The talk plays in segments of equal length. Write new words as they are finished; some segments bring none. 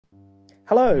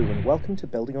Hello and welcome to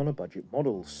Building on a Budget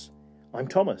Models. I'm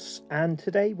Thomas and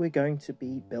today we're going to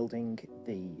be building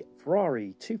the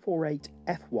Ferrari 248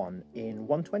 F1 in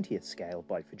 1/20th scale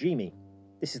by Fujimi.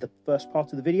 This is the first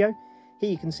part of the video. Here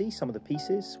you can see some of the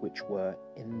pieces which were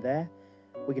in there.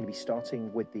 We're going to be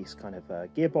starting with this kind of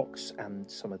gearbox and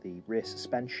some of the rear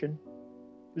suspension.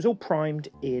 It was all primed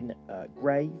in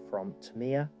grey from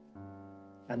Tamiya,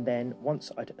 and then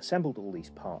once I'd assembled all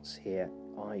these parts here,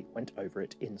 I went over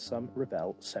it in some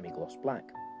Revell semi-gloss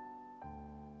black.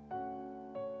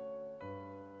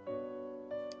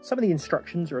 Some of the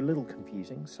instructions are a little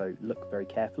confusing, so look very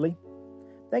carefully.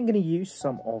 Then going to use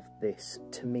some of this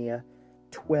Tamiya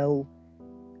twill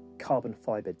carbon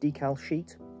fibre decal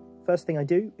sheet. First thing I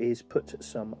do is put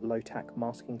some low-tack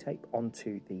masking tape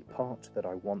onto the part that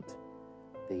I want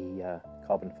the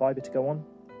carbon fibre to go on.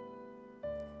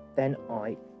 Then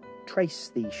I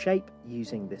trace the shape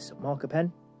using this marker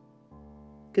pen.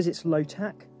 Because it's low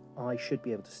tack, I should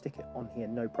be able to stick it on here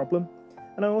no problem.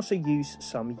 And I also use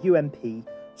some UMP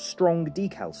strong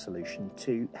decal solution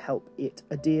to help it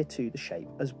adhere to the shape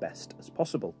as best as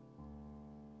possible.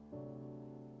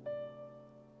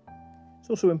 It's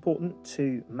also important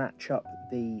to match up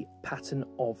the pattern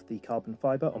of the carbon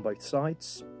fibre on both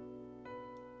sides.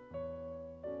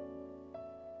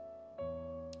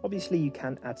 Obviously you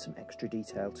can add some extra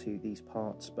detail to these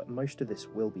parts, but most of this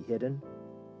will be hidden.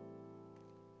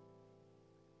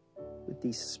 With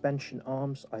these suspension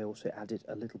arms, I also added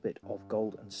a little bit of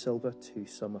gold and silver to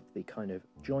some of the kind of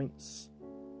joints.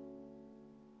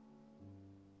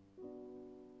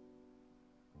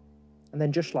 And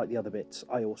then just like the other bits,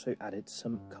 I also added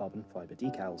some carbon fibre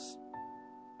decals.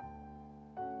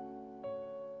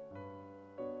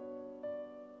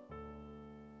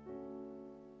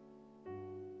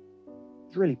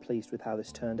 I was really pleased with how this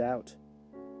turned out.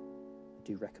 I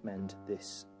do recommend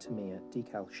this Tamiya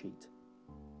decal sheet.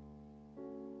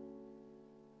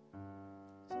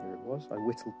 So here it was. I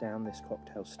whittled down this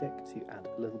cocktail stick to add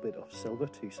a little bit of silver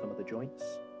to some of the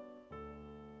joints.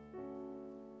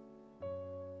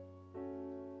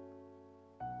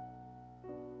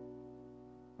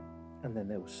 And then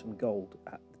there was some gold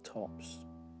at the tops.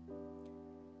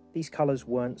 These colours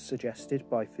weren't suggested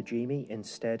by Fujimi.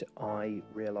 Instead, I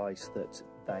realised that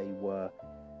they were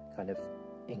kind of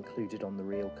included on the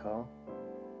real car.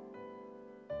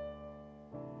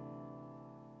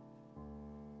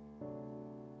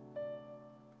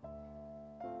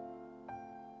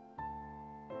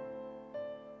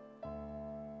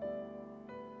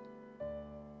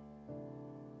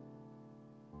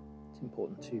 It's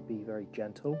important to be very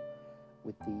gentle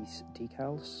with these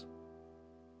decals.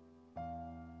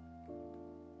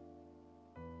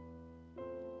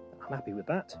 I'm happy with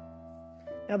that.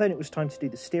 Now then, it was time to do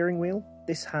the steering wheel.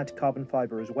 This had carbon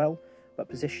fibre as well, but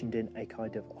positioned in a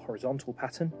kind of horizontal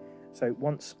pattern. So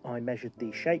once I measured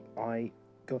the shape, I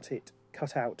got it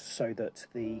cut out so that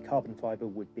the carbon fibre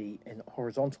would be in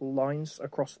horizontal lines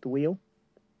across the wheel.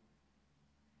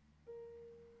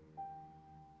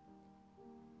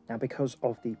 Now, because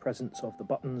of the presence of the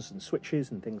buttons and switches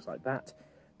and things like that,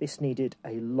 this needed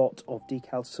a lot of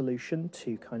decal solution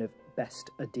to kind of best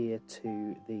adhere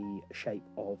to the shape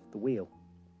of the wheel.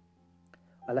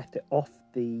 I left it off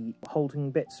the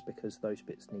holding bits because those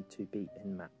bits need to be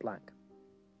in matte black.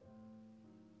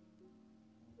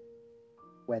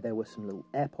 Where there were some little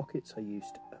air pockets, I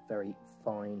used a very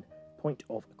fine point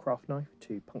of a craft knife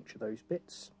to puncture those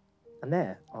bits. And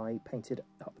there, I painted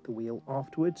up the wheel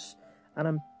afterwards, and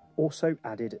I also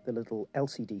added the little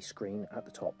LCD screen at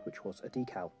the top, which was a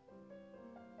decal.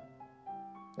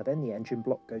 Now then, the engine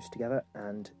block goes together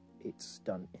and it's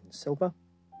done in silver.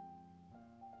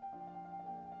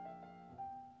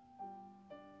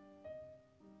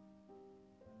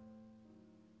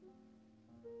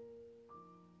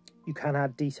 You can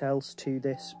add details to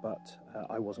this, but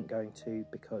I wasn't going to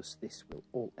because this will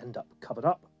all end up covered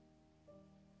up.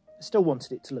 I still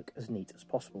wanted it to look as neat as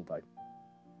possible though.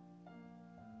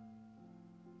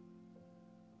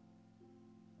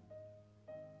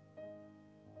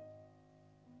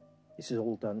 This is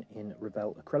all done in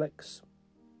Revell acrylics.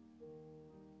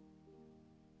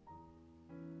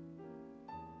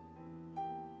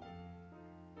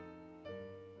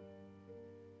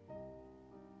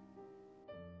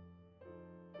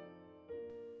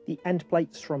 The end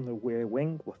plates from the rear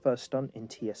wing were first done in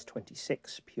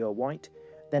TS26 pure white,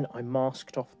 then I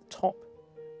masked off the top,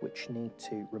 which need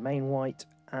to remain white,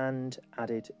 and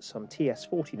added some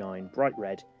TS49 bright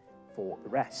red for the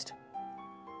rest.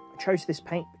 I chose this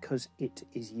paint because it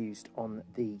is used on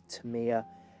the Tamiya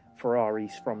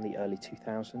Ferraris from the early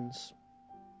 2000s.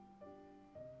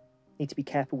 Need to be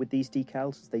careful with these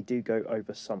decals as they do go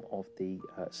over some of the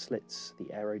slits,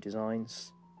 the aero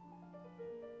designs.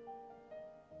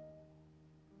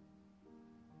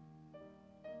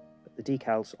 But the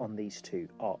decals on these two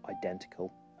are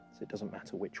identical, so it doesn't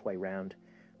matter which way round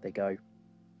they go.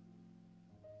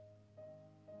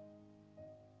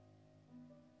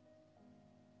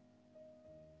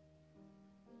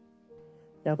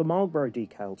 Now the Marlboro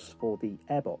decals for the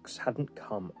airbox hadn't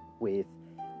come with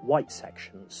white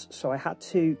sections, so I had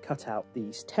to cut out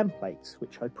these templates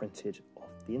which I printed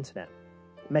off the internet.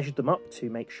 Measured them up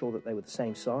to make sure that they were the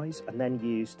same size, and then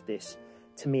used this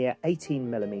Tamiya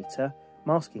 18mm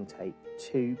masking tape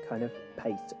to kind of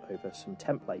paste over some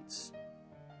templates.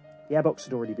 The airbox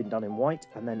had already been done in white,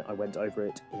 and then I went over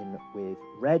it in with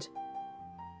red,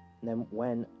 and then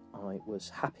when I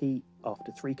was happy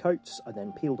after 3 coats, I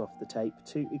then peeled off the tape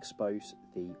to expose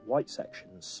the white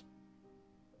sections.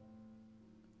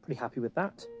 Pretty happy with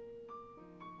that.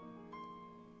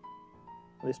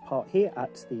 This part here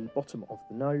at the bottom of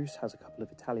the nose has a couple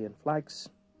of Italian flags,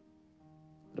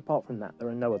 but apart from that there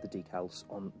are no other decals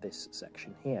on this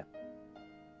section here.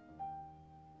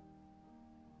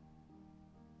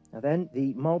 Now then,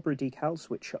 the Marlboro decals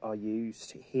which are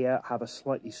used here have a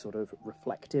slightly sort of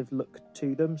reflective look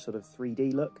to them, sort of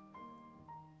 3D look.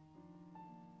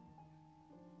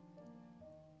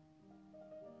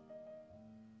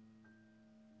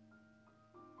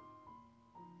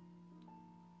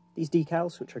 These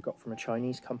decals, which I got from a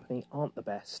Chinese company, aren't the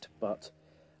best, but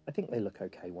I think they look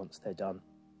okay once they're done.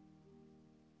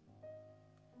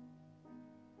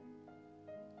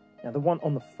 Now the one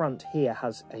on the front here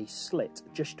has a slit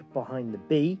just behind the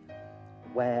B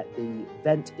where the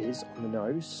vent is on the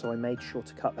nose, so I made sure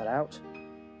to cut that out.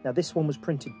 Now this one was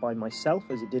printed by myself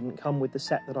as it didn't come with the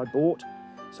set that I bought,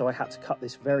 so I had to cut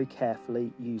this very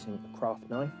carefully using a craft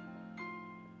knife.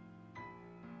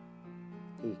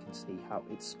 Here you can see how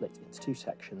it's split into 2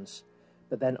 sections,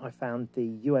 but then I found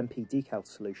the UMP decal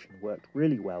solution worked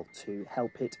really well to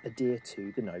help it adhere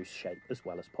to the nose shape as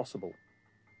well as possible.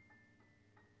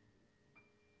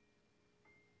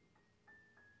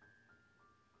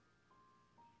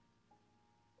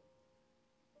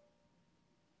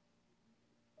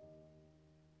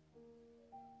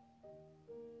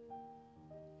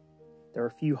 There are a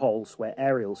few holes where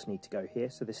aerials need to go here,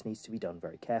 so this needs to be done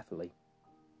very carefully.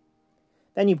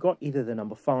 Then you've got either the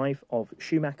number 5 of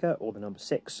Schumacher or the number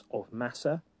 6 of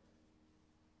Massa.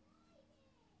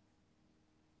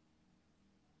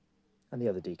 And the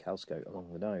other decals go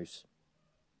along the nose.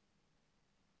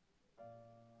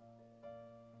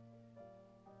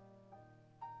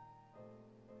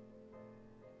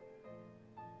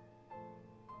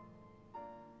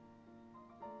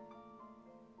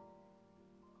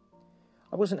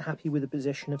 I wasn't happy with the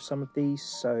position of some of these,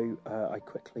 so I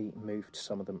quickly moved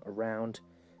some of them around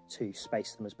to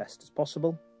space them as best as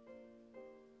possible.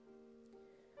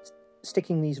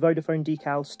 Sticking these Vodafone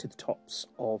decals to the tops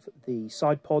of the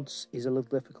side pods is a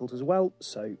little difficult as well,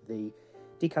 so the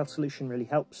decal solution really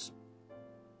helps.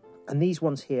 And these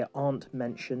ones here aren't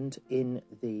mentioned in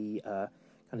the kind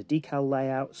of decal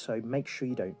layout, so make sure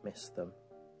you don't miss them.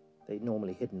 They're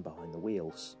normally hidden behind the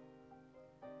wheels.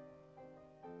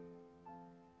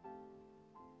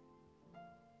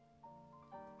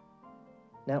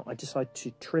 Now I decided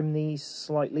to trim these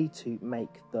slightly to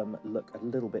make them look a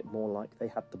little bit more like they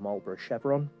had the Marlboro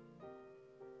chevron.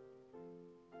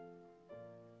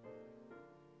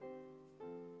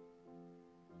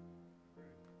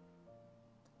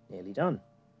 Nearly done.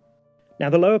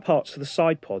 Now the lower parts of the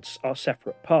side pods are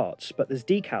separate parts, but there's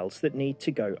decals that need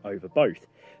to go over both.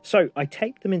 So I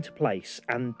taped them into place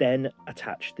and then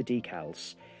attached the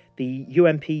decals. The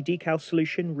UMP decal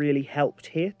solution really helped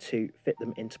here to fit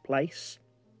them into place.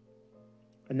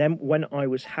 And then when I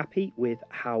was happy with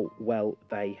how well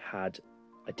they had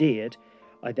adhered,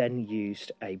 I then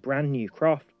used a brand new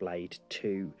craft blade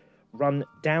to run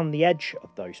down the edge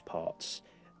of those parts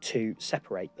to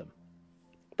separate them.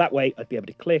 That way I'd be able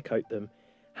to clear coat them,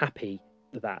 happy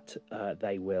that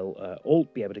they will all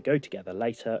be able to go together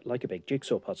later like a big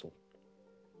jigsaw puzzle.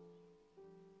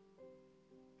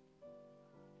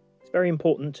 It's very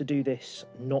important to do this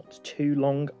not too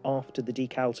long after the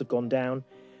decals have gone down,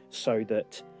 so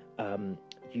that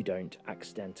you don't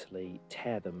accidentally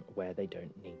tear them where they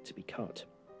don't need to be cut.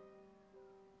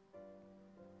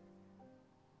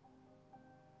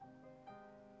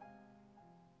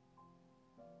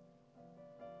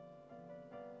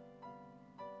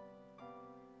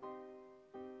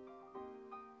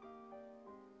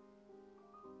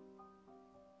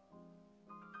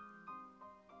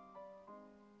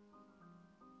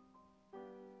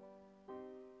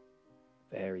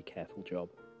 Very careful job.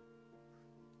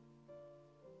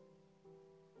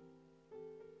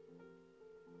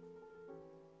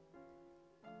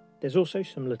 There's also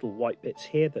some little white bits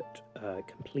here that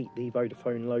complete the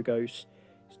Vodafone logos.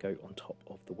 These go on top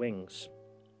of the wings.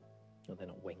 Oh, they're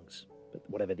not wings, but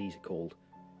whatever these are called.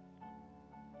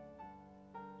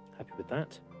 Happy with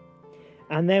that.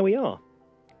 And there we are.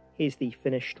 Here's the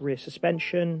finished rear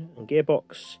suspension and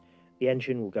gearbox. The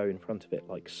engine will go in front of it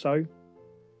like so.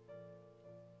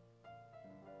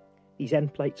 These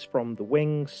end plates from the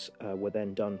wings were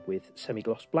then done with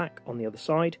semi-gloss black on the other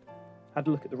side. Had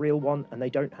a look at the real one, and they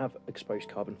don't have exposed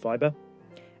carbon fibre.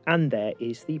 And there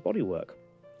is the bodywork.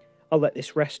 I'll let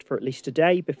this rest for at least a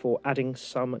day before adding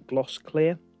some gloss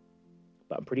clear.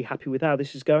 But I'm pretty happy with how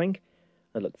this is going.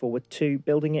 I look forward to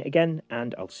building it again,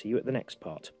 and I'll see you at the next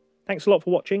part. Thanks a lot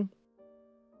for watching.